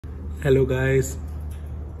Hello guys,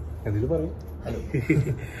 എന്തെങ്കിലും പറയും.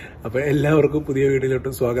 അപ്പോൾ എല്ലാവർക്കും പുതിയ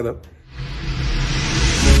വീഡിയോയിലോട്ട് സ്വാഗതം.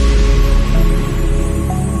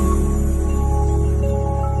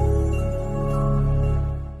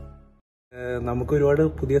 നമുക്ക് ഒരുപാട്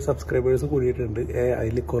പുതിയ സബ്സ്ക്രൈബേഴ്സ് കൂടിയിട്ടുണ്ട്.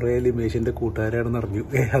 അതിൽ കുറേ ലിമേഷിൻ്റെ കൂട്ടുകാരാണെന്ന് അറിഞ്ഞു.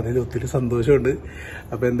 അതിൽ ഒത്തിരി സന്തോഷമുണ്ട്.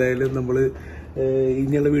 അപ്പോൾ എന്തായാലും നമ്മൾ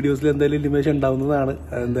ഇനിയുള്ള വീഡിയോസിൽ എന്തായാലും ലിമേഷ് ഉണ്ടാവുന്നതാണ്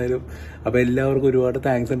എന്തായാലും. അപ്പോൾ എല്ലാവർക്കും ഒരുപാട്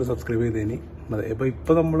താങ്ക്സ് ഉണ്ട് സബ്സ്ക്രൈബ് ചെയ്തതിന്. അതെ,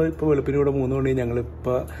 ഇപ്പോൾ നമ്മളിപ്പോൾ വെളുപ്പിനൂടെ 3 മണി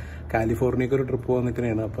ഞങ്ങളിപ്പോൾ കാലിഫോർണിയക്ക് ഒരു ട്രിപ്പ് പോകാൻ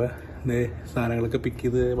നിൽക്കുന്നതാണ്. അപ്പോൾ സാധനങ്ങളൊക്കെ പിക്ക്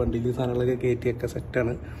ചെയ്ത് വണ്ടിയിൽ സാധനങ്ങളൊക്കെ കയറ്റിയൊക്കെ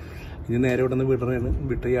സെറ്റാണ്. ഇനി നേരെ ഇവിടെ നിന്ന് വിടണതാണ്.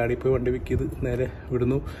 വിട്ട് യാടിപ്പോയി വണ്ടി പിക്ക് ചെയ്ത് നേരെ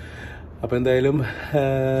വിടുന്നു. അപ്പോൾ എന്തായാലും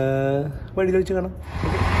വഴി കഴിച്ച് കാണാം.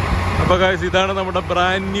 അപ്പോൾ ഗായ്സ്, ഇതാണ് നമ്മുടെ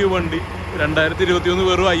ബ്രാൻഡ് ന്യൂ വണ്ടി. 2021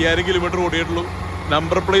 വെറും 5000 കിലോമീറ്റർ ഓടിയിട്ടുള്ളൂ.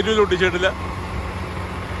 നമ്പർ പ്ലേറ്റിൽ ഒട്ടിച്ചിട്ടില്ല.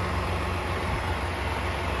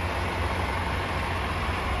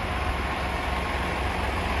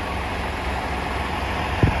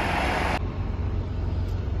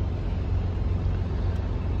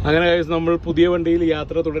 അങ്ങനെ ഗായ്സ്, നമ്മൾ പുതിയ വണ്ടിയിൽ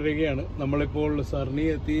യാത്ര തുടരുകയാണ്. നമ്മളിപ്പോൾ സർണി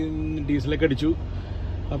എത്തി, ഡീസലൊക്കെ അടിച്ചു.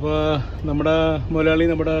 അപ്പോൾ നമ്മുടെ മലയാളി,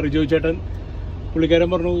 നമ്മുടെ റിജു ചേട്ടൻ, പുള്ളിക്കാരൻ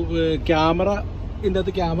പറഞ്ഞു ക്യാമറ ഇതിൻ്റെ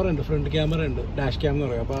അകത്ത് ക്യാമറ ഉണ്ട്, ഫ്രണ്ട് ക്യാമറ ഉണ്ട്, ഡാഷ് ക്യാം എന്ന്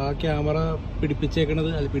പറയും. അപ്പോൾ ആ ക്യാമറ പിടിപ്പിച്ചേക്കണത്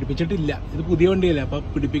അത് പിടിപ്പിച്ചിട്ടില്ല. ഇത് പുതിയ വണ്ടിയല്ലേ, അപ്പോൾ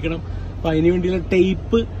പിടിപ്പിക്കണം. അപ്പോൾ അതിന് വേണ്ടിയുള്ള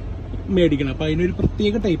ടേപ്പ് മേടിക്കണം. അപ്പോൾ അതിനൊരു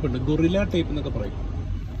പ്രത്യേക ടേപ്പ് ഉണ്ട്, ഗൊറില്ല ടേപ്പ് എന്നൊക്കെ പറയും.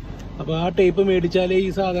 അപ്പോൾ ആ ടേപ്പ് മേടിച്ചാലേ ഈ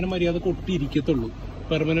സാധനം മര്യാദ ഒട്ടിയിരിക്കത്തുള്ളൂ,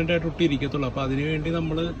 പെർമനൻ്റ് ആയിട്ട് ഒട്ടിയിരിക്കത്തുള്ളൂ. അപ്പോൾ അതിന് വേണ്ടി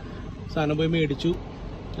നമ്മൾ സാധനം പോയി മേടിച്ചു,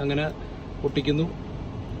 അങ്ങനെ ഒട്ടിക്കുന്നു.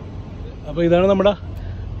 അപ്പോൾ ഇതാണ് നമ്മുടെ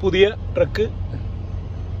പുതിയ ട്രക്ക്.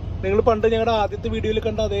 നിങ്ങൾ പണ്ട് ഞങ്ങളുടെ ആദ്യത്തെ വീഡിയോയിൽ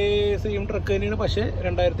കണ്ട അതേ സെയിം ട്രക്ക് തന്നെയാണ്. പക്ഷേ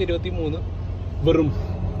 2023 വെറും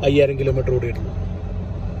 5000 കിലോമീറ്റർ ഓടിയിട്ടുള്ളൂ.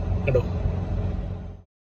 കണ്ടോ?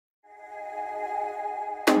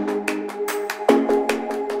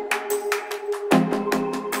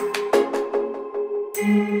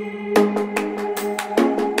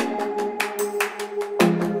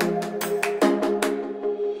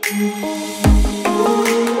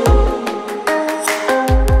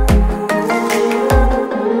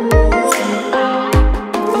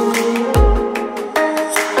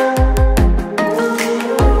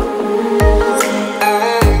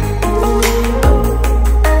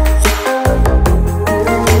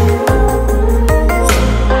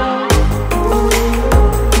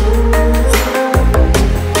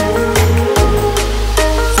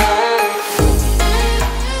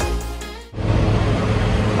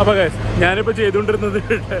 അപ്പോൾ ഗൈസ്, ഞാനിപ്പോൾ ചെയ്തുകൊണ്ടിരുന്നത്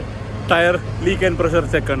ടയർ ലീക്ക് ആൻഡ് പ്രഷർ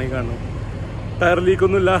ചെക്കാണ്. ഈ കാണുന്നത് ടയർ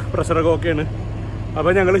ലീക്കൊന്നുമില്ല, പ്രഷറൊക്കെ ഓക്കെയാണ്.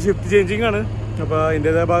 അപ്പോൾ ഞങ്ങൾ ഷിഫ്റ്റ് ചേഞ്ചിങ് ആണ്. അപ്പോൾ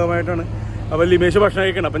അതിൻ്റേതായ ഭാഗമായിട്ടാണ്. അപ്പോൾ ലിമേഷ് ഭക്ഷണം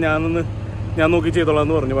കഴിക്കണം. അപ്പോൾ ഞാൻ നോക്കി ചെയ്തോളാം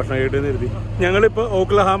എന്ന് പറഞ്ഞു, ഭക്ഷണം കഴിക്കട്ടെന്ന് കരുതി. ഞങ്ങളിപ്പോൾ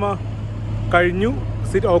ഓക്ലഹാമ കഴിഞ്ഞു,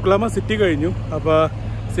 ഓക്ലഹാമ സിറ്റി കഴിഞ്ഞു. അപ്പോൾ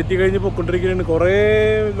സിറ്റി കഴിഞ്ഞ് പൊയ്ക്കൊണ്ടിരിക്കുകയാണ്. കുറേ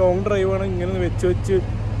ലോങ് ഡ്രൈവാണ്. ഇങ്ങനെ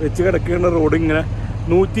വെച്ച് കിടക്കുകയാണ്. റോഡ് ഇങ്ങനെ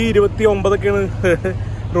 129ഒക്കെയാണ്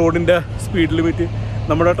റോഡിൻ്റെ സ്പീഡ് ലിമിറ്റ്.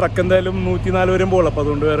 നമ്മുടെ ട്രക്ക് എന്തായാലും 104 വരെയും പോകുള്ളൂ. അപ്പോൾ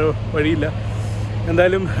അതുകൊണ്ട് വേറെ വഴിയില്ല.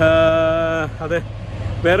 എന്തായാലും അതെ,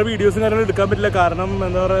 വേറെ വീഡിയോസും കാര്യങ്ങളും എടുക്കാൻ പറ്റില്ല. കാരണം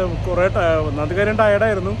എന്താ പറയുക, കുറേ ഒന്നാമത്തെ കാര്യം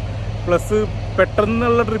ടയർഡായിരുന്നു, പ്ലസ്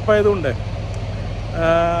പെട്ടെന്നുള്ള ട്രിപ്പായതുകൊണ്ട്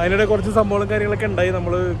അതിനിടെ കുറച്ച് സംഭവങ്ങളും കാര്യങ്ങളൊക്കെ ഉണ്ടായി.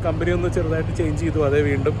 നമ്മൾ കമ്പനി ഒന്ന് ചെറുതായിട്ട് ചേഞ്ച് ചെയ്തു. അതെ,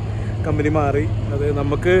 വീണ്ടും കമ്പനി മാറി. അത്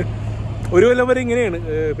നമുക്ക് ഒരു കൊല്ലം വരെ ഇങ്ങനെയാണ്.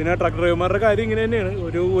 പിന്നെ ട്രക്ക് ഡ്രൈവർമാരുടെ കാര്യം ഇങ്ങനെ തന്നെയാണ്.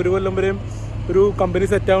 ഒരു കൊല്ലം വരെയും ഒരു കമ്പനി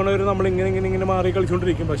സെറ്റ് ആവണവർ നമ്മളിങ്ങനെ മാറി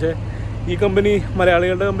കളിച്ചുകൊണ്ടിരിക്കും. പക്ഷേ ഈ കമ്പനി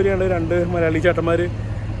മലയാളികളുടെ കമ്പനിയാണ്. 2 മലയാളി ചേട്ടന്മാർ,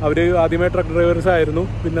 അവർ ആദ്യമേ ട്രക്ക് ഡ്രൈവേഴ്സ് ആയിരുന്നു.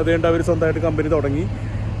 പിന്നെ അതുകൊണ്ട് അവർ സ്വന്തമായിട്ട് കമ്പനി തുടങ്ങി.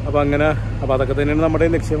 അപ്പോൾ അതൊക്കെ തന്നെയാണ് നമ്മുടെ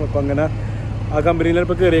ലക്ഷ്യം. അപ്പോൾ അങ്ങനെ ആ കമ്പനിയിലാണ്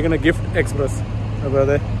ഇപ്പോൾ കയറിയേക്കണേ, ഗിഫ്റ്റ് എക്സ്പ്രസ്. അപ്പോൾ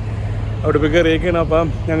അതെ, അവിടെ ഇപ്പോൾ കയറിയേക്കാണ്.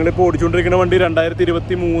 അപ്പം ഞങ്ങളിപ്പോൾ ഓടിച്ചുകൊണ്ടിരിക്കുന്ന വണ്ടി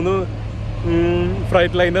 2023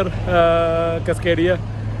 ഫ്രൈറ്റ് ലൈനർ കസ്കേഡിയ.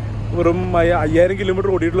 വെറും 5000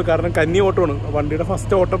 കിലോമീറ്റർ ഓടിയിട്ടുള്ളൂ. കാരണം കന്നി ഓട്ടമാണ് വണ്ടിയുടെ.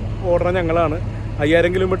 ഫസ്റ്റ് ഓടുന്ന ഞങ്ങളാണ്.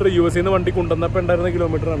 5000 കിലോമീറ്റർ US നിന്ന് വണ്ടി കൊണ്ടുവന്നപ്പോൾ ഉണ്ടായിരുന്ന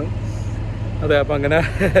കിലോമീറ്ററാണ്. അതെ, അപ്പം അങ്ങനെ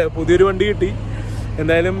പുതിയൊരു വണ്ടി കിട്ടി.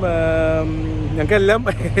 എന്തായാലും ഞങ്ങൾക്കെല്ലാം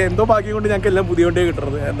എന്തോ ഭാഗ്യം കൊണ്ട് ഞങ്ങൾക്കെല്ലാം പുതിയ വണ്ടിയാണ്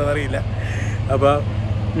കിട്ടുന്നത്, എന്താണെന്നറിയില്ല. അപ്പോൾ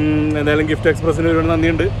എന്തായാലും ഗിഫ്റ്റ് എക്സ്പ്രസ്സിന് ഒരുപാട്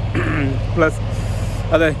നന്ദിയുണ്ട്. പ്ലസ്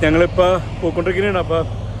അതെ, ഞങ്ങളിപ്പോൾ പോയിക്കൊണ്ടിരിക്കുന്നതാണ്. അപ്പോൾ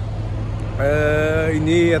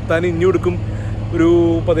ഇനി എടുക്കും ഒരു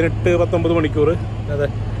 18-19 മണിക്കൂർ. അതെ,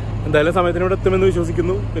 എന്തായാലും സമയത്തിനോട് എത്തുമെന്ന്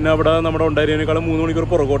വിശ്വസിക്കുന്നു. പിന്നെ അവിടെ നമ്മുടെ ഉണ്ടായിരുന്നതിനേക്കാളും 3 മണിക്കൂർ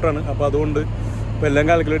പുറകോട്ടാണ്. അപ്പോൾ അതുകൊണ്ട് ഇപ്പോൾ എല്ലാം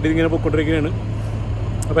കാൽക്കുലേറ്റ് ചെയ്ത് ഇങ്ങനെ പോയിക്കൊണ്ടിരിക്കുകയാണ്.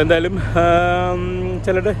 അപ്പോൾ എന്തായാലും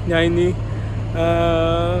ചെല്ലട്ടെ, ഞാൻ ഇനി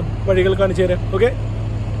വഴികൾ കാണിച്ചു തരാം. ഓക്കെ.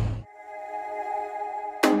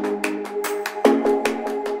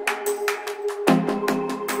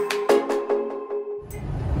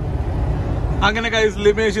 അങ്ങനെ ഗൈസ്,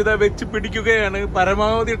 ലിമേഷ് ഇതാ വെച്ച് പിടിക്കുകയാണ്.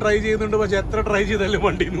 പരമാവധി ട്രൈ ചെയ്യുന്നുണ്ട്. പക്ഷെ എത്ര ട്രൈ ചെയ്താലും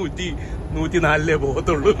വണ്ടി 104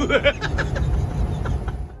 പോകത്തുള്ളൂ.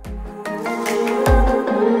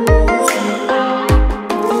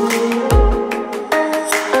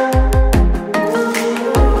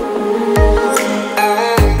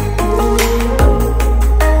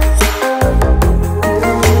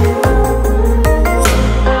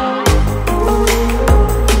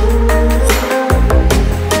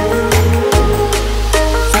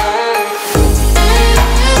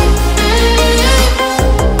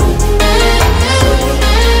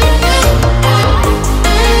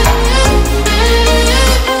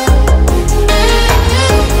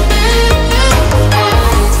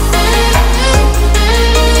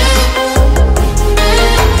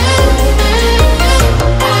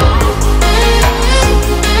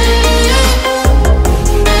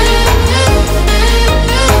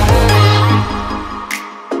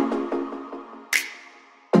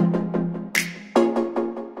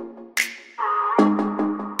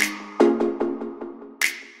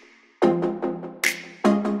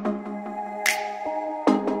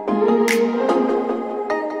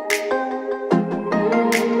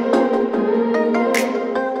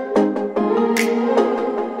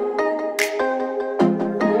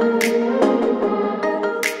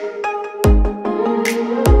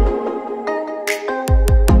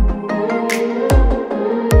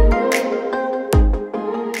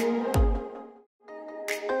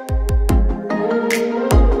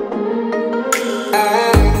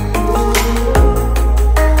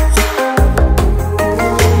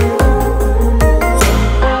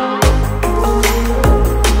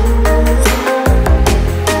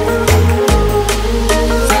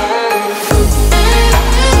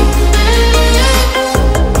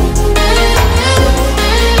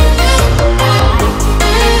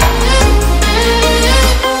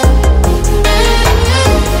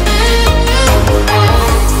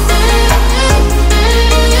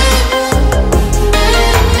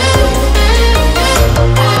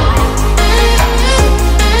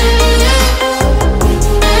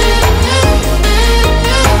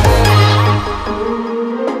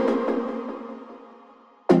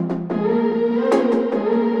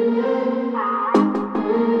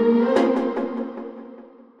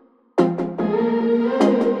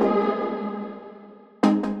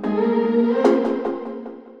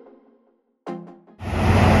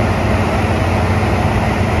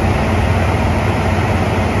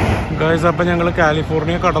 ഗൈസ്, അപ്പം ഞങ്ങൾ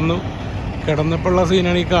കാലിഫോർണിയ കിടന്നപ്പോഴുള്ള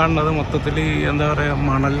സീനാണ് ഈ കാണുന്നത്. മൊത്തത്തിൽ എന്താ പറയുക,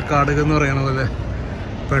 മണൽ കാടുക എന്ന് പറയണ പോലെ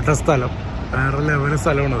പെട്ട സ്ഥലം, വേറെ ലെവൽ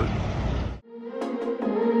സ്ഥലമാണത്.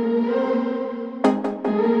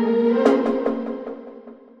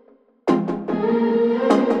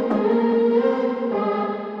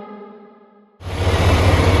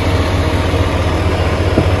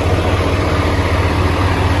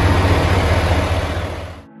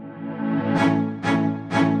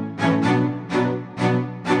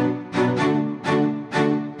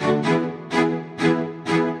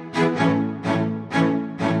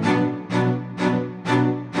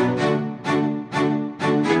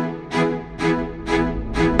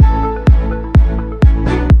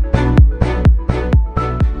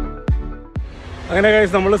 അങ്ങനെ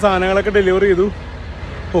കഴിച്ച് നമ്മൾ സാധനങ്ങളൊക്കെ ഡെലിവറി ചെയ്തു.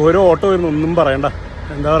 ഓരോ ഓട്ടോ വരുന്നു, ഒന്നും പറയണ്ട.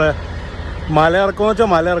 എന്താ പറയുക, മല ഇറക്കുമെന്ന് വെച്ചാൽ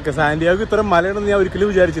മല ഇറക്കുക. സാന്റിയാഗോ ഇത്രയും മലയുണ്ടെന്ന് ഞാൻ ഒരിക്കലും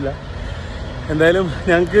വിചാരിച്ചില്ല. എന്തായാലും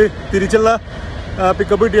ഞങ്ങൾക്ക് തിരിച്ചുള്ള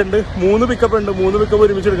പിക്കപ്പ് കിട്ടിയിട്ടുണ്ട്. 3 പിക്കപ്പ് ഉണ്ട്. 3 പിക്കപ്പ്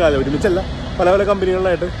ഒരുമിച്ചെടുക്കാമല്ലോ, ഒരുമിച്ചല്ല, പല പല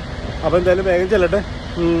കമ്പനികളിലായിട്ട്. അപ്പോൾ എന്തായാലും വേഗം ചെല്ലട്ടെ.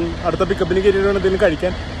 അടുത്ത പിക്കപ്പിന് കയറിയിട്ട് വേണം എന്തെങ്കിലും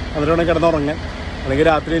കഴിക്കാൻ, എന്നിട്ട് വേണം കിടന്നുറങ്ങാൻ. അല്ലെങ്കിൽ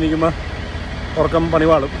രാത്രി എനിക്കുമ്പോൾ ഉറക്കം പണി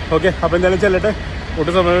വാളും. ഓക്കെ, അപ്പോൾ എന്തായാലും ചെല്ലട്ടെ,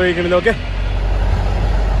 ഒട്ടും സമയം വഹിക്കണില്ല. ഓക്കെ,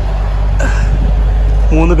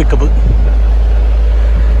 3 പിക്കപ്പ്,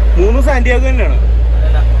 3 സാന്റിയാഗോ തന്നെയാണ്.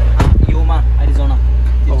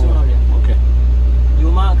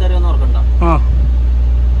 ആ,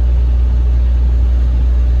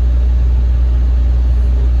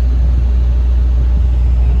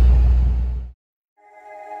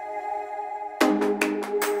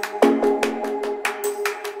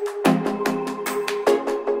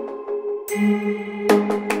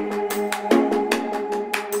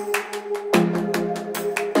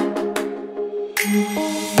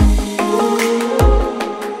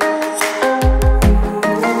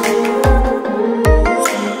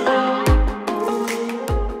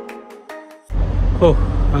 ഓ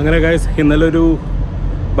അങ്ങനെ ഗൈസ്, ഇന്നലെ ഒരു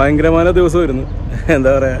ഭയങ്കരമായ ദിവസമായിരുന്നു. എന്താ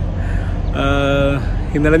പറയുക,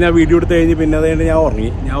 ഇന്നലെ ഞാൻ വീഡിയോ എടുത്ത് കഴിഞ്ഞ് പിന്നെ അത് കഴിഞ്ഞ്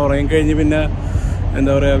ഞാൻ ഉറങ്ങിക്കഴിഞ്ഞ് പിന്നെ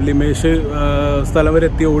എന്താ പറയുക, ലിമേഷ് സ്ഥലം വരെ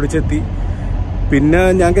ഓടിച്ചെത്തി. പിന്നെ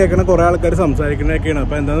ഞാൻ കേൾക്കണ കുറേ ആൾക്കാർ സംസാരിക്കണൊക്കെയാണ്.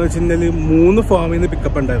 അപ്പോൾ എന്താണെന്ന് വെച്ച് കഴിഞ്ഞാൽ 3 ഫാമിൽ നിന്ന്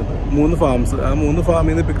പിക്കപ്പ് ഉണ്ടായിരുന്നു, 3 ഫാംസ്. ആ 3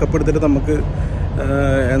 ഫാമിൽ നിന്ന് പിക്കപ്പ് എടുത്തിട്ട് നമുക്ക്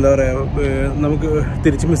എന്താ പറയുക, നമുക്ക്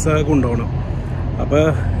തിരിച്ച് മിസ്സാക്കി കൊണ്ടുപോകണം. അപ്പോൾ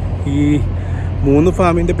ഈ 3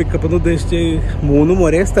 ഫാമിൻ്റെ പിക്കപ്പ് എന്ന് ഉദ്ദേശിച്ച് 3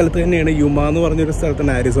 ഒരേ സ്ഥലത്ത് തന്നെയാണ്. യുമ എന്ന് പറഞ്ഞൊരു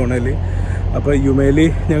സ്ഥലത്താണ്, ആരിസോണയിൽ. അപ്പോൾ യുമയിൽ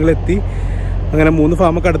ഞങ്ങളെത്തി. അങ്ങനെ 3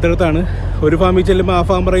 ഫാമൊക്കെ അടുത്തടുത്താണ്. ഒരു ഫാമിൽ ചെല്ലുമ്പോൾ ആ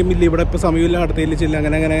ഫാം പറയുമില്ല, ഇവിടെ ഇപ്പോൾ സമയമില്ല, അടുത്തതിൽ ചെല്ലും.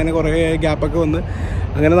 അങ്ങനെ കുറേ ഗ്യാപ്പൊക്കെ വന്ന്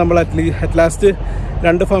അങ്ങനെ നമ്മൾ അറ്റ് ലാസ്റ്റ്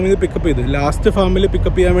 2 ഫാമിൽ നിന്ന് പിക്കപ്പ് ചെയ്തു. ലാസ്റ്റ് ഫാമിൽ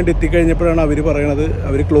പിക്കപ്പ് ചെയ്യാൻ വേണ്ടി എത്തിക്കഴിഞ്ഞപ്പോഴാണ് അവർ പറയണത്,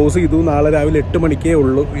 അവർ ക്ലോസ് ചെയ്തു, നാളെ രാവിലെ 8 മണിക്കേ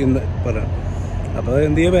ഉള്ളൂ എന്ന് പറയണം. അപ്പോൾ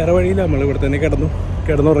എന്ത് ചെയ്യുക, വേറെ വഴിയില്ല, നമ്മൾ ഇവിടെ തന്നെ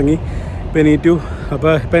കിടന്നുറങ്ങി. ഇപ്പോൾ എണീറ്റു.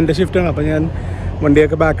 അപ്പോൾ എൻ്റെ ഷിഫ്റ്റാണ്. അപ്പോൾ ഞാൻ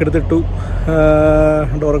വണ്ടിയൊക്കെ ബാക്ക് എടുത്തിട്ടു,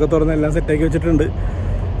 ഡോറൊക്കെ തുറന്ന് എല്ലാം സെറ്റാക്കി വെച്ചിട്ടുണ്ട്.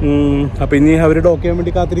 അപ്പോൾ ഇനി അവർ ഡോക്ക് ചെയ്യാൻ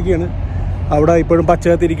വേണ്ടി കാത്തിരിക്കുകയാണ്. അവിടെ ഇപ്പോഴും പച്ച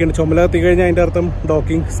കത്തിരിക്കുകയാണ്. ചുമല കത്തിക്കഴിഞ്ഞാൽ അതിൻ്റെ അർത്ഥം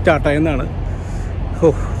ഡോക്കിങ് സ്റ്റാർട്ടായെന്നാണ്.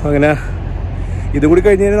 അങ്ങനെ ഇതും കൂടി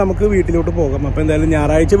കഴിഞ്ഞ് കഴിഞ്ഞാൽ നമുക്ക് വീട്ടിലോട്ട് പോകാം. അപ്പോൾ എന്തായാലും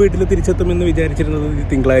ഞായറാഴ്ച വീട്ടിൽ തിരിച്ചെത്തുമെന്ന് വിചാരിച്ചിരുന്നത്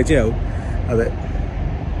തിങ്കളാഴ്ചയാവും. അതെ,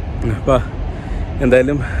 അപ്പോൾ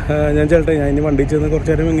എന്തായാലും ഞാൻ ചേട്ടാ, ഞാൻ ഇനി വണ്ടി ചെന്ന്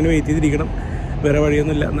കുറച്ച് നേരം ഇങ്ങനെ വെയിറ്റ് ചെയ്തിരിക്കണം. വേറെ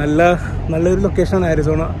വഴിയൊന്നുമില്ല. നല്ലൊരു ലൊക്കേഷനാണ്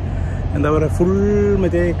ആരിസോണ. എന്താ പറയുക, ഫുൾ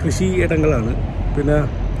മറ്റേ കൃഷി ഇടങ്ങളാണ്. പിന്നെ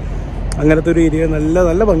അങ്ങനത്തെ ഒരു ഏരിയ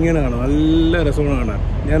നല്ല ഭംഗിയാണ് കാണാൻ, നല്ല രസമാണ് കാണാൻ.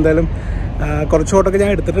 ഞാൻ എന്തായാലും കുറച്ച് ഷോട്ടൊക്കെ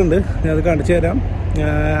ഞാൻ എടുത്തിട്ടുണ്ട്, ഞാനത് കാണിച്ചു തരാം.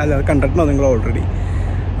 അല്ല, കണ്ടിട്ടുണ്ടോ നിങ്ങൾ ഓൾറെഡി?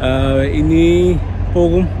 ഇനി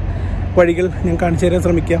പോകും വഴികൾ ഞാൻ കാണിച്ചു തരാൻ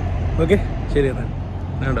ശ്രമിക്കാം. ഓക്കെ, ശരി. എന്നാൽ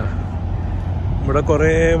വേണ്ട, ഇവിടെ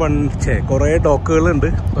കുറേ ഡോക്കുകളുണ്ട്,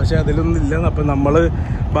 പക്ഷേ അതിലൊന്നും ഇല്ല. അപ്പം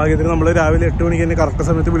ഭാഗ്യത്തിന് നമ്മൾ രാവിലെ 8 മണിക്ക് തന്നെ കറക്റ്റ്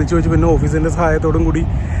സമയത്ത് വിളിച്ചു വെച്ച്, പിന്നെ ഓഫീസിൻ്റെ സഹായത്തോടും കൂടി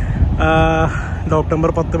ഡോക്ക്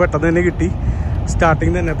നമ്പർ 10 പെട്ടെന്ന് തന്നെ കിട്ടി,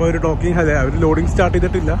 സ്റ്റാർട്ടിങ് തന്നെ. അപ്പോൾ ഒരു ഡോക്കിങ് അവർ ലോഡിങ് സ്റ്റാർട്ട്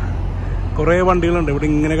ചെയ്തിട്ടില്ല. കുറേ വണ്ടികളുണ്ട് ഇവിടെ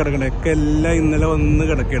ഇങ്ങനെ കിടക്കണേ, ഒക്കെ എല്ലാം ഇന്നലെ വന്ന്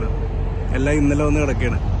കിടക്കുകയാണ്.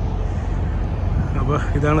 അപ്പോൾ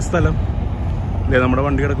ഇതാണ് സ്ഥലം. നമ്മുടെ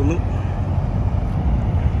വണ്ടി കിടക്കുന്നു.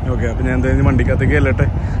 ഓക്കെ, അപ്പോൾ ഞാൻ എന്തായാലും വണ്ടിക്കകത്തേക്ക് ചെല്ലട്ടെ.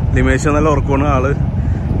 ലിമേഷ് നല്ല ഉറക്കമാണ് ആള്.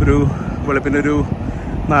 വെളുപ്പിന് ഒരു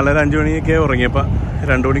 4-5 മണിയൊക്കെ ഉറങ്ങിയപ്പോൾ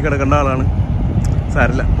 2 മണിക്ക് കിടക്കേണ്ട ആളാണ്.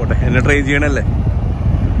 സാരില്ല, പോട്ടെ, എന്നെ ട്രെയിൻ ചെയ്യണല്ലേ.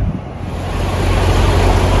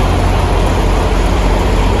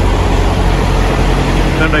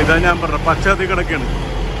 ഇതാ ഞാൻ പറഞ്ഞത്, പച്ചകത്തി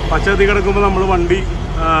കിടക്കുമ്പോൾ നമ്മൾ വണ്ടി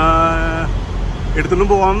എടുത്തുകൊണ്ടും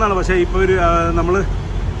പോകാമെന്നാണ്. പക്ഷേ ഇപ്പോൾ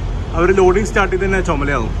അവർ ലോഡിങ് സ്റ്റാർട്ട് ചെയ്ത് തന്നെ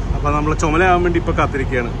ചുമലയാകും. അപ്പോൾ നമ്മൾ ചുമലയാകാൻ വേണ്ടി ഇപ്പോൾ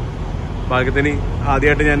കാത്തിരിക്കുകയാണ്. ഭാഗ്യത്തിന്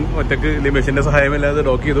ആദ്യമായിട്ട് ഞാൻ ഒറ്റക്ക് ലിമേഷിൻ്റെ സഹായമില്ലാതെ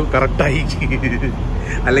ഡോക്ക് ചെയ്തു, കറക്റ്റായി.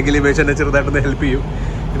 അല്ലെങ്കിൽ ലിമേഷ് എന്നെ ചെറുതായിട്ടൊന്ന് ഹെൽപ്പ് ചെയ്യും.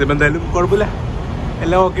 ഇതിപ്പോൾ എന്തായാലും കുഴപ്പമില്ല,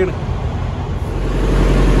 എല്ലാം ഓക്കെയാണ്.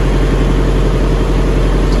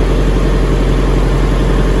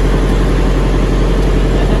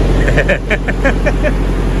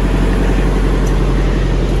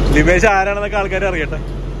 ലിമേഷ് ആരാണെന്നൊക്കെ ആൾക്കാർ അറിയട്ടെ.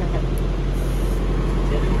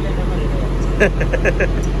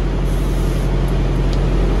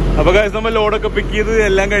 അപ്പൊ ഗൈസ് നമ്മൾ ലോഡൊക്കെ പിക്ക് ചെയ്ത്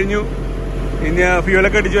എല്ലാം കഴിഞ്ഞു. ഇനി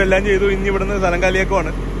ഫ്യൂലൊക്കെ അടിച്ചു, എല്ലാം ചെയ്തു. ഇനി ഇവിടുന്ന് സ്ഥലം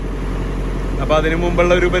കാലിയാക്കുവാണ്. അപ്പൊ അതിനു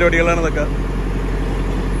മുമ്പുള്ള ഒരു പരിപാടികളാണ് ഇതൊക്കെ.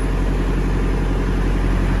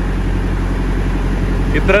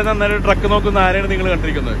 ഇത്ര നന്നായിട്ട് ട്രക്ക് നോക്കുന്ന ആരെയാണ് നിങ്ങൾ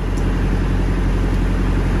കണ്ടിരിക്കുന്നത്?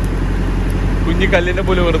 കുഞ്ഞി കല്ലിന്റെ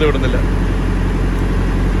പോലും വെറുതെ വിടുന്നില്ല.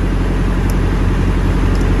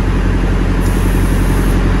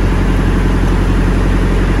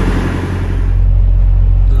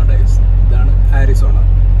 ഇതാണ് ആരിസോണ.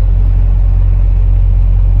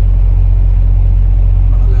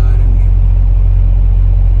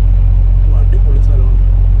 അടിപൊളി സ്ഥലമാണ്.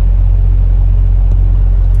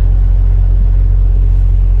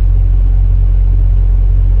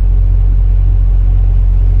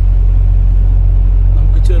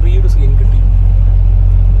 ചെറിയൊരു സീൻ കിട്ടി.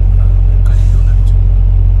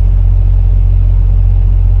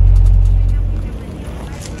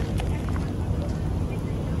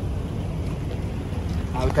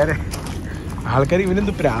 ആൾക്കാര്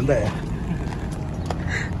ഇവനെന്ത് പ്രാന്തായ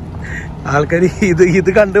ആൾക്കാര് ഇത്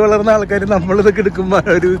കണ്ടു വളർന്ന ആൾക്കാര് നമ്മളിതൊക്കെ എടുക്കുമ്പോ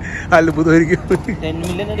ഒരു അത്ഭുതമായിരിക്കും.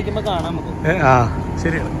 ആ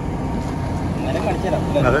ശരിയാണ്.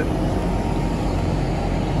 അതെ.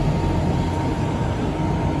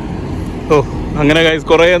 ഓ അങ്ങനെ ഗൈസ്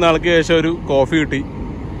കുറെ നാൾക്ക് ശേഷം ഒരു കോഫി കിട്ടി.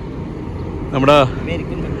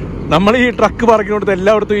 നമ്മൾ ഈ ട്രക്ക് പറക്കിനോടത്ത്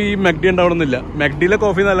എല്ലായിടത്തും ഈ മെഗ്ഡി ഉണ്ടാവണമെന്നില്ല. മെഗ്ഡിയിലെ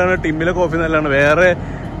കോഫി നല്ലതാണ്, ടിമ്മിലെ കോഫി നല്ലതാണ്. വേറെ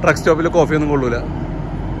ട്രക്ക് സ്റ്റോപ്പിലെ കോഫി ഒന്നും കൊള്ളൂല.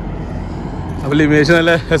 അപ്പൊ ലിമേഷ്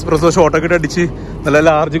നല്ല എസ്പ്രസോ ഷോട്ടൊക്കെ ഇട്ട് അടിച്ച് നല്ല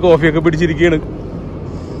ലാർജ് കോഫിയൊക്കെ പിടിച്ചിരിക്കുകയാണ്.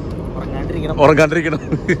 ഉറങ്ങാണ്ടിരിക്കണം.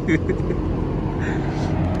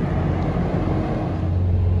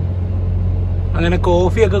 അങ്ങനെ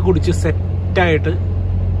കോഫിയൊക്കെ കുടിച്ച് സെറ്റായിട്ട്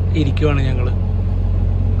ഇരിക്കുവാണ് ഞങ്ങള്.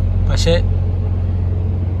 പക്ഷെ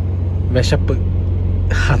വിശപ്പ്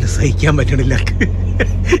അത് സഹിക്കാൻ പറ്റണില്ല.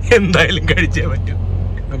 എന്തായാലും കഴിച്ചേ പറ്റും.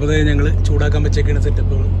 അപ്പോൾ ഞങ്ങൾ ചൂടാക്കാൻ വെച്ചേക്കാണ്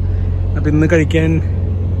സെറ്റപ്പുകൾ. അപ്പം ഇന്ന് കഴിക്കാൻ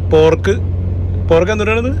പോർക്ക്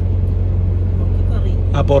എന്തുകൊണ്ടാണത്?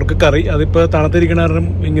 ആ പോർക്ക് കറി. അതിപ്പോൾ തണുത്തിരിക്കണ കാരണം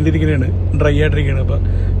ഇങ്ങനെ ഇരിക്കണതാണ്, ഡ്രൈ ആയിട്ടിരിക്കുകയാണ്. അപ്പം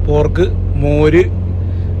പോർക്ക്,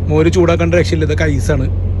 മോര് ചൂടാക്കേണ്ട രക്ഷയില്ല. ഇതൊക്കെ ഐസാണ്.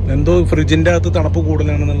 എന്തോ ഫ്രിഡ്ജിൻ്റെ അകത്ത് തണുപ്പ്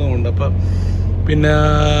കൂടുതലാണെന്നുള്ളതുകൊണ്ട്. അപ്പം പിന്നെ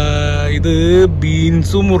ഇത്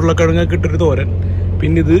ബീൻസും ഉരുളക്കിഴങ്ങൊക്കെ ഇട്ടൊരു തോരൻ.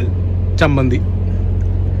 പിന്നെ ഇത് ചമ്മന്തി,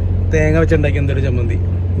 തേങ്ങ വെച്ചുണ്ടാക്കി എന്തൊരു ചമ്മന്തി.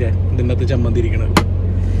 ഇതിൻ്റെ അകത്ത് ചമ്മന്തി ഇരിക്കണത്.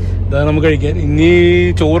 ഇതാണ് നമുക്ക് കഴിക്കാൻ. ഇനി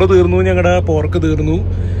ചോറ് തീർന്നു, ഞങ്ങളുടെ പോർക്ക് തീർന്നു,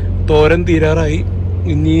 തോരൻ തീരാറായി.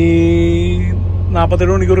 ഇനി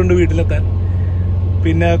 47 മണിക്കൂറുണ്ട് വീട്ടിലെത്താൻ.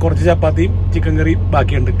 പിന്നെ കുറച്ച് ചപ്പാത്തിയും ചിക്കൻ കറിയും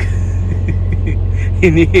ബാക്കിയുണ്ട്.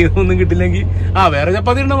 ഇനി ഒന്നും കിട്ടില്ലെങ്കിൽ വേറെ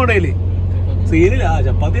ചപ്പാത്തി ഉണ്ട് നമ്മുടെ കയ്യിൽ. സീനില്ല.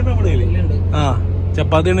 ചപ്പാത്തി ഉണ്ട് നമ്മുടെ കയ്യിൽ.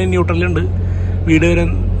 ചപ്പാത്തി ഉണ്ട്, ന്യൂട്രലുണ്ട്. വീട് വരെ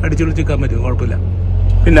അടിച്ചു വിളിച്ചിരിക്കാൻ പറ്റും, കുഴപ്പമില്ല.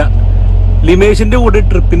 പിന്നെ ലിമേഷിന്റെ കൂടെ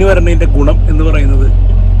ട്രിപ്പിന് വരണതിന്റെ ഗുണം എന്ന് പറയുന്നത്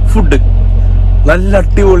ഫുഡ്. നല്ല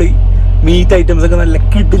അടിപൊളി മീറ്റ് ഐറ്റംസ് ഒക്കെ നല്ല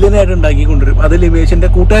കിടിലനായിട്ട് ഉണ്ടാക്കി കൊണ്ടുവരും. അത് ലിമേഷിന്റെ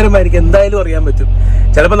കൂട്ടുകാരന്മാർക്ക് എന്തായാലും അറിയാൻ പറ്റും.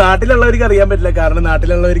 ചിലപ്പോൾ നാട്ടിലുള്ളവർക്ക് അറിയാൻ പറ്റില്ല, കാരണം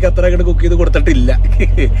നാട്ടിലുള്ളവർക്ക് അത്ര അങ്ങോട്ട് കുക്ക് ചെയ്ത് കൊടുത്തിട്ടില്ല.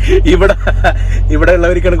 ഇവിടെ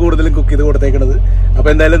ഉള്ളവർക്കാണ് കൂടുതലും കുക്ക് ചെയ്ത് കൊടുത്തേക്കണത്. അപ്പൊ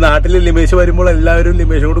എന്തായാലും നാട്ടിൽ ലിമേഷ് വരുമ്പോൾ എല്ലാവരും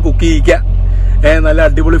ലിമേഷിനോട് കുക്ക് ചെയ്യിക്കാം. നല്ല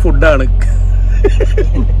അടിപൊളി ഫുഡാണ്.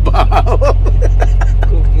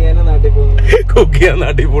 കുക്ക് ചെയ്യാൻ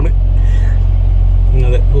നാട്ടിൽ പോണ്.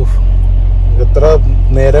 അതെ, എത്ര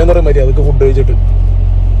നേരം എന്ന് പറയാൻ പറ്റും അതൊക്കെ ഫുഡ് കഴിച്ചിട്ട്.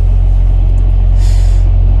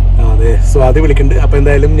 അതെ, സ്വാതി വിളിക്കുന്നുണ്ട്. അപ്പൊ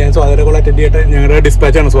എന്തായാലും ഞാൻ സ്വാതിനെ കോൾ അറ്റൻഡ് ചെയ്യട്ടെ. ഞങ്ങളുടെ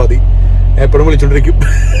ഡിസ്പാച്ചാണ് സ്വാതി, എപ്പോഴും വിളിച്ചോണ്ടിരിക്കും.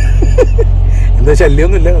 എന്താ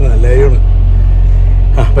ശല്യമൊന്നുമില്ല, നല്ല കാര്യമാണ്.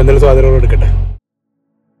 അപ്പൊ എന്തായാലും സ്വാതിനെ എടുക്കട്ടെ.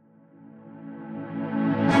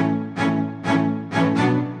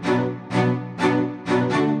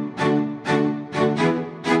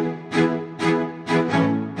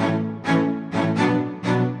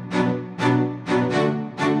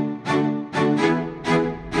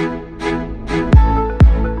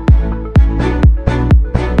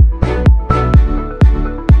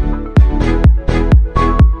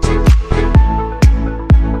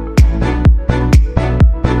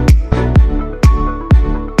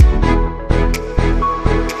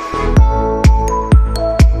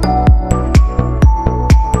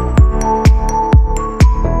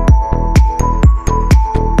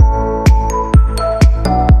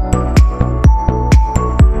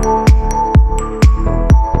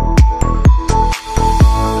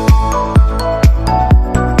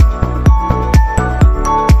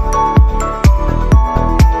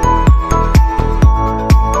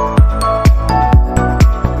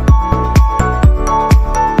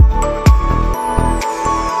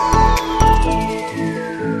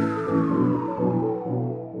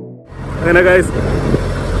 അങ്ങനെ ഗൈസ്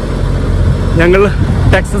ഞങ്ങൾ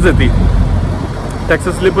ടെക്സസ് എത്തി.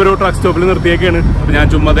 ടെക്സസിൽ ഇപ്പോൾ ഒരു ട്രക്ക് സ്റ്റോപ്പിൽ നിർത്തിയൊക്കെയാണ്. അപ്പോൾ ഞാൻ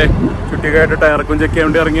ചുമ്മാതെ ചുറ്റിക്കായിട്ട് ടയർക്കും ചെക്ക് ചെയ്യാൻ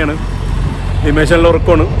വേണ്ടി ഇറങ്ങിയാണ്. ലിമേഷനിൽ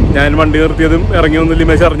ഉറക്കമാണ്. ഞാൻ വണ്ടി നിർത്തിയതും ഇറങ്ങിയൊന്നും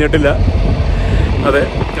ലിമേഷ് അറിഞ്ഞിട്ടില്ല. അതെ,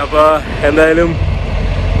 അപ്പോൾ എന്തായാലും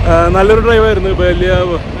നല്ലൊരു ഡ്രൈവായിരുന്നു. ഇപ്പോൾ വലിയ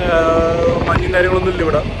മഞ്ഞും കാര്യങ്ങളൊന്നും ഇല്ല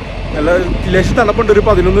ഇവിടെ. നല്ല ലേശം തണുപ്പുണ്ട്, ഒരു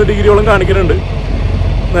 11 ഡിഗ്രിയോളം കാണിക്കുന്നുണ്ട്.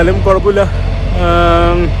 എന്നാലും കുഴപ്പമില്ല.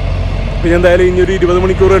 പിന്നെ എന്തായാലും ഇനിയൊരു 20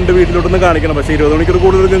 മണിക്കൂർ ഉണ്ട് വീട്ടിലോട്ടൊന്ന് കാണിക്കണം. പക്ഷേ 20 മണിക്കൂർ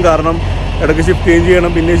കൂടുതലും, കാരണം ഇടയ്ക്ക് ഷിഫ്റ്റ് ചേഞ്ച്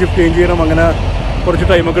ചെയ്യണം, പിന്നെ ഷിഫ്റ്റ് ചേഞ്ച് ചെയ്യണം, അങ്ങനെ കുറച്ച്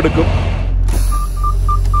ടൈമൊക്കെ എടുക്കും.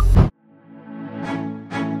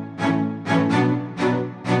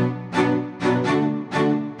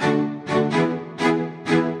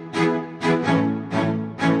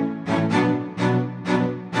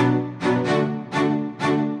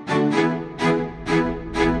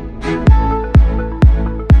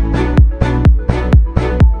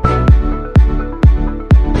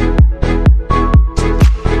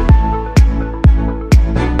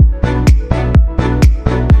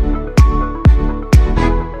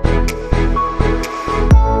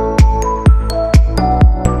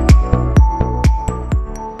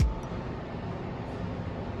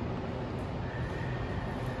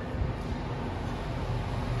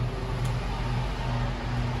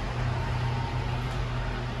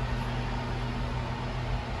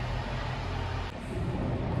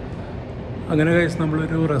 അങ്ങനെ കഴിച്ച്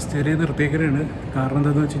നമ്മളൊരു റെസ്റ്റ് ഏരിയ നിർത്തിയേക്കാനാണ്. കാരണം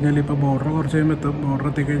എന്താണെന്ന് വെച്ച് കഴിഞ്ഞാൽ ഇപ്പോൾ ബോർഡർ കുറച്ച് കഴിയുമ്പോൾ എത്തും. ബോർഡർ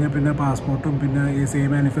എത്തിക്കഴിഞ്ഞാൽ പിന്നെ പാസ്പോർട്ടും പിന്നെ ഈ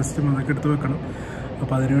മാനിഫെസ്റ്റും അതൊക്കെ എടുത്ത് വെക്കണം.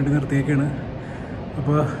 അപ്പോൾ അതിനുവേണ്ടി നിർത്തിയേക്കാണ്.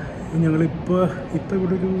 അപ്പോൾ ഞങ്ങളിപ്പോൾ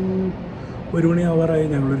ഇവിടെ ഒരു 1 മണി ആവാറായി.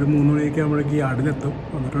 ഞങ്ങളൊരു 3 മണിയൊക്കെ ആകുമ്പോഴേക്ക് യാർഡിലെത്തും.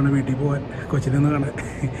 എന്നിട്ടാണ് വീട്ടിൽ പോകാൻ, കൊച്ചിനൊന്ന് കാണാൻ.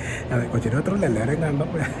 അതെ, കൊച്ചിന് മാത്രമല്ല എല്ലാവരെയും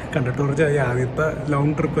കണ്ടിട്ട് കുറച്ച് ആദ്യത്തെ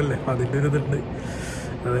ലോങ് ട്രിപ്പല്ലേ, അപ്പോൾ അതിൻ്റെ ഒരു ഇതുണ്ട്.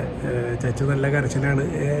 അതെ, ചേച്ചി നല്ല കരച്ചിലാണ്.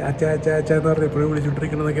 അച്ഛ അച്ഛ അച്ഛ എന്ന് പറഞ്ഞ് എപ്പോഴും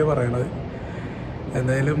വിളിച്ചുകൊണ്ടിരിക്കണമെന്നൊക്കെയാണ് പറയണത്.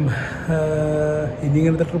 എന്തായാലും ഇനി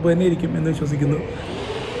ഇങ്ങനത്തെ ട്രിപ്പ് തന്നെ ആയിരിക്കും എന്ന് വിശ്വസിക്കുന്നു.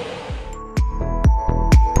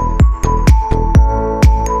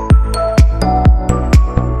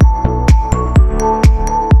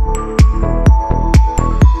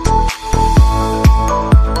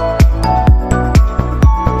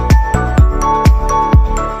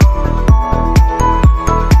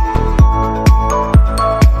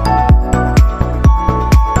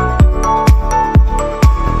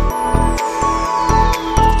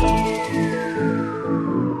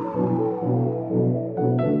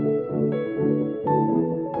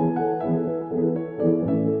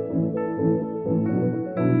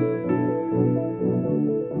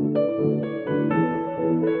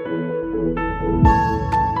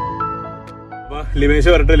 ലിമേഷ്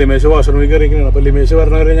വരട്ടെ. ലിമേഷ് വാഷ്റൂമിൽ കയറിയിരിക്കുകയാണ്. അപ്പോൾ ലിമേഷ്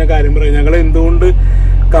പറഞ്ഞവരെ ഞാൻ കാര്യം പറയാം. ഞങ്ങൾ എന്തുകൊണ്ട്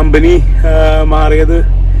കമ്പനി മാറിയത്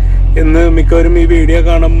എന്ന് മിക്കവരും ഈ വീഡിയോ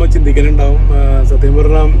കാണുമ്പോൾ ചിന്തിക്കുന്നുണ്ടാവും. സത്യം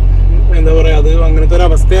പറഞ്ഞാൽ എന്താ പറയുക, അത് അങ്ങനത്തെ ഒരു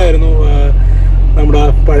അവസ്ഥയായിരുന്നു. നമ്മുടെ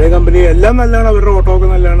പഴയ കമ്പനി എല്ലാം നല്ലതാണ്, അവരുടെ ഓട്ടോ ഒക്കെ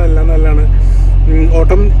നല്ലതാണ്, എല്ലാം നല്ലതാണ്.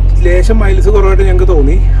 ഓട്ടം ലേശം മൈൽസ് കുറവായിട്ട് ഞങ്ങൾക്ക്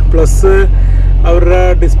തോന്നി. പ്ലസ് അവരുടെ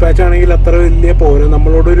ഡിസ്പാച്ച് ആണെങ്കിൽ അത്ര വലിയ പോരാ.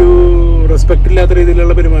 നമ്മളോടൊരു റെസ്പെക്റ്റ് ഇല്ലാത്ത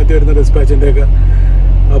രീതിയിലുള്ള പെരുമാറ്റമായിരുന്നു ഡിസ്പാച്ചിൻ്റെയൊക്കെ.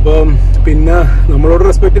 അപ്പം പിന്നെ നമ്മളോട്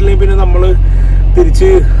റെസ്പെക്റ്റ് ഇല്ലെങ്കിൽ പിന്നെ നമ്മൾ തിരിച്ച്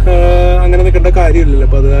അങ്ങനെ നിൽക്കേണ്ട കാര്യമില്ലല്ലോ.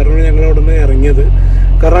 അപ്പോൾ അത് കാരണമാണ് ഞങ്ങൾ അവിടെ നിന്ന് ഇറങ്ങിയത്.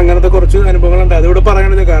 കാരണം അങ്ങനത്തെ കുറച്ച് അനുഭവങ്ങളുണ്ട്, അതിവിടെ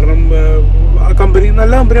പറയണില്ല. കാരണം ആ കമ്പനി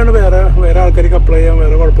നല്ല കമ്പനിയാണ്, വേറെ ആൾക്കാർക്ക് അപ്ലൈ ചെയ്യാൻ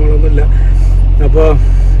വേറെ കുഴപ്പങ്ങളൊന്നുമില്ല. അപ്പോൾ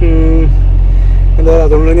എന്താ,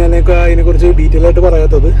 അതുകൊണ്ട് ഞാനൊക്കെ അതിനെക്കുറിച്ച് ഡീറ്റെയിൽ ആയിട്ട്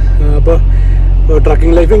പറയാത്തത്. അപ്പോൾ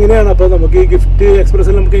ട്രക്കിംഗ് ലൈഫ് ഇങ്ങനെയാണ്. അപ്പോൾ നമുക്ക് ഈ ഗിഫ്റ്റ്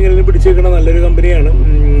എക്സ്പ്രസ്സിൽ നമുക്ക് എങ്ങനെയും പിടിച്ചു വെക്കണ നല്ലൊരു കമ്പനിയാണ്.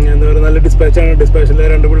 എന്താ പറയുക, നല്ല ഡിസ്പാച്ചാണ്. ഡിസ്പാച്ചിലെ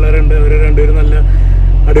 2 പിള്ളേരുണ്ട്, അവർ രണ്ടുപേരും നല്ല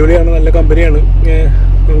അടിപൊളിയാണ്, നല്ല കമ്പനിയാണ്.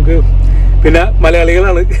 നമുക്ക് പിന്നെ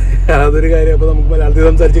മലയാളികളാണ്, അതൊരു കാര്യം. അപ്പോൾ നമുക്ക് മലയാളത്തിൽ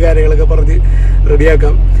സംസാരിച്ച് കാര്യങ്ങളൊക്കെ പറഞ്ഞ്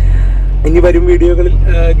റെഡിയാക്കാം. ഇനി വരും വീഡിയോകളിൽ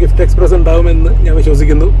ഗിഫ്റ്റ് എക്സ്പ്രസ് ഉണ്ടാവുമെന്ന് ഞാൻ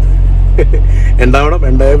വിശ്വസിക്കുന്നു.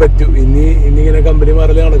 ഉണ്ടായേ പറ്റൂ. ഇങ്ങനെ കമ്പനി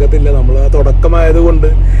മാറൽ നടക്കത്തില്ല. നമ്മൾ തുടക്കമായതുകൊണ്ട്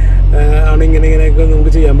ആണ് ഇങ്ങനെയൊക്കെ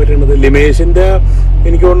നമുക്ക് ചെയ്യാൻ പറ്റുന്നത്. ലിമേഷിൻ്റെ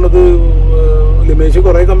എനിക്ക് തോന്നുന്നത് ലിമേഷ്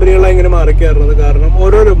കുറേ കമ്പനികളാണ് ഇങ്ങനെ മാറിക്കയറുന്നത്. കാരണം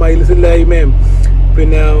ഓരോരോ മൈൽസ് ഇല്ലായ്മയും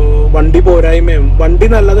പിന്നെ വണ്ടി പോരായ്മയും. വണ്ടി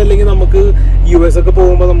നല്ലതല്ലെങ്കിൽ നമുക്ക് US ഒക്കെ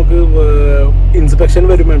പോകുമ്പോൾ നമുക്ക് ഇൻസ്പെക്ഷൻ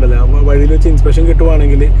വരും വേണ്ടല്ലോ. വഴിയിൽ വെച്ച് ഇൻസ്പെക്ഷൻ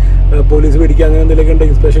കിട്ടുവാണെങ്കിൽ, പോലീസ് പിടിക്കുക അങ്ങനെ എന്തെങ്കിലുമൊക്കെ ഉണ്ട്,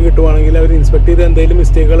 ഇൻസ്പെക്ഷൻ കിട്ടുവാണെങ്കിൽ അവർ ഇൻസ്പെക്ട് ചെയ്ത് എന്തെങ്കിലും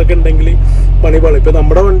മിസ്റ്റേക്കുകളൊക്കെ ഉണ്ടെങ്കിൽ പണി പാളും. ഇപ്പോൾ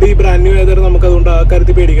നമ്മുടെ വണ്ടി ബ്രാൻഡ് ന്യൂ ആയതുകൊണ്ട് നമുക്ക് അതുകൊണ്ട് ആ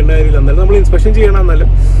കാര്യത്തിൽ പേടിക്കേണ്ട കാര്യമില്ല. എന്നാലും നമ്മൾ ഇൻസ്പെക്ഷൻ ചെയ്യണം. എന്നാലും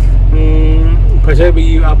പക്ഷേ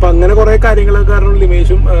അപ്പം അങ്ങനെ കുറേ കാര്യങ്ങളൊക്കെ കാരണം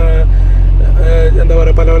ലിമേഷും എന്താ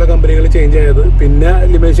പറയുക പല കമ്പനികൾ ചേഞ്ച് ആയത്. പിന്നെ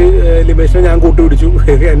ലിമേഷിനെ ഞാൻ കൂട്ടുപിടിച്ചു,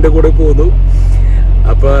 എൻ്റെ കൂടെ പോന്നു.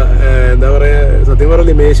 അപ്പോൾ എന്താ പറയുക, സത്യം പറഞ്ഞാൽ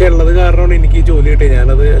ലിമേഷ് ഉള്ളത് കാരണമാണ് എനിക്ക് ഈ ജോലി കിട്ടിയത്.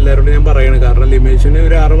 ഞാനത് എല്ലാവരോടും ഞാൻ പറയണം. കാരണം ലിമേഷിന്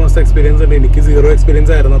ഒരു 6 മാസത്തെ എക്സ്പീരിയൻസ് ഉണ്ട്, എനിക്ക് 0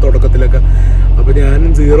 എക്സ്പീരിയൻസ് ആയിരുന്നു തുടക്കത്തിലൊക്കെ. അപ്പോൾ ഞാൻ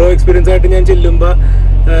 0 എക്സ്പീരിയൻസ് ആയിട്ട് ഞാൻ ചെല്ലുമ്പോൾ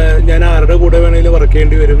ഞാൻ ആരുടെ കൂടെ വേണമെങ്കിലും വർക്ക്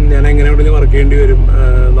ചെയ്യേണ്ടി വരും, ഞാൻ എങ്ങനെ വേണമെങ്കിലും വർക്ക് ചെയ്യേണ്ടി വരും.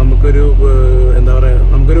 നമുക്കൊരു എന്താ പറയുക,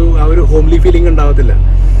 നമുക്കൊരു ആ ഒരു ഹോംലി ഫീലിംഗ് ഉണ്ടാവത്തില്ല.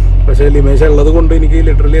 പക്ഷേ ലിമേഷ് ഉള്ളത് കൊണ്ട് എനിക്ക്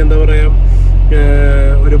ലിറ്ററലി എന്താ പറയുക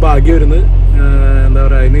ഒരു ഭാഗ്യം വരുന്നു. എന്താ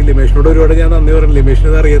പറയുക, അതിന് ലിമേഷിനോട് ഒരുപാട് ഞാൻ നന്ദി പറഞ്ഞു.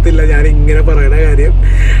 ലിമേഷിനത് അറിയത്തില്ല ഞാൻ ഇങ്ങനെ പറയണ കാര്യം.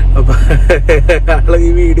 അപ്പം ആൾ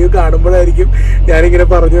ഈ വീഡിയോ കാണുമ്പോഴായിരിക്കും ഞാനിങ്ങനെ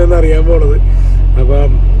പറഞ്ഞു എന്ന് അറിയാൻ പോണത്.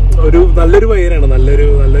 അപ്പം നല്ലൊരു പയ്യനാണ്,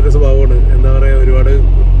 നല്ലൊരു സ്വഭാവമാണ്. എന്താ പറയുക, ഒരുപാട്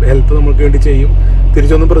ഹെൽപ്പ് നമുക്ക് വേണ്ടി ചെയ്യും,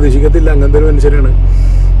 തിരിച്ചൊന്നും പ്രതീക്ഷിക്കത്തില്ല. അങ്ങനത്തെ ഒരു മനുഷ്യനാണ്.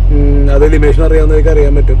 അത് ലിമേഷിന് അറിയാവുന്നവർക്ക്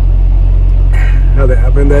അറിയാൻ പറ്റും. അതെ,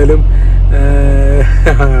 അപ്പം എന്തായാലും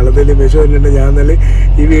ആളത് ലിമേഷ് വരുന്നുണ്ട്. ഞാൻ എന്നാലും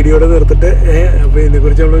ഈ വീഡിയോയുടെ നിർത്തിട്ട് അപ്പോൾ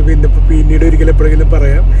ഇതിനെക്കുറിച്ച് നമ്മൾ പിന്നീട് ഒരിക്കലും എപ്പോഴെങ്കിലും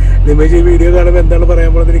പറയാം. ലിമേഷ് ഈ വീഡിയോ കാണുമ്പോൾ എന്താണ്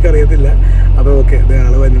പറയാൻ പോകുന്നത് എനിക്കറിയത്തില്ല. അപ്പോൾ ഓക്കെ, അതെ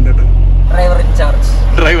ആൾ വരുന്നുണ്ട് കേട്ടോ.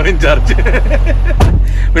 Driver in charge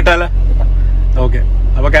വിട്ടാല. ഓക്കെ,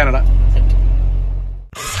 അപ്പോൾ കാനഡ.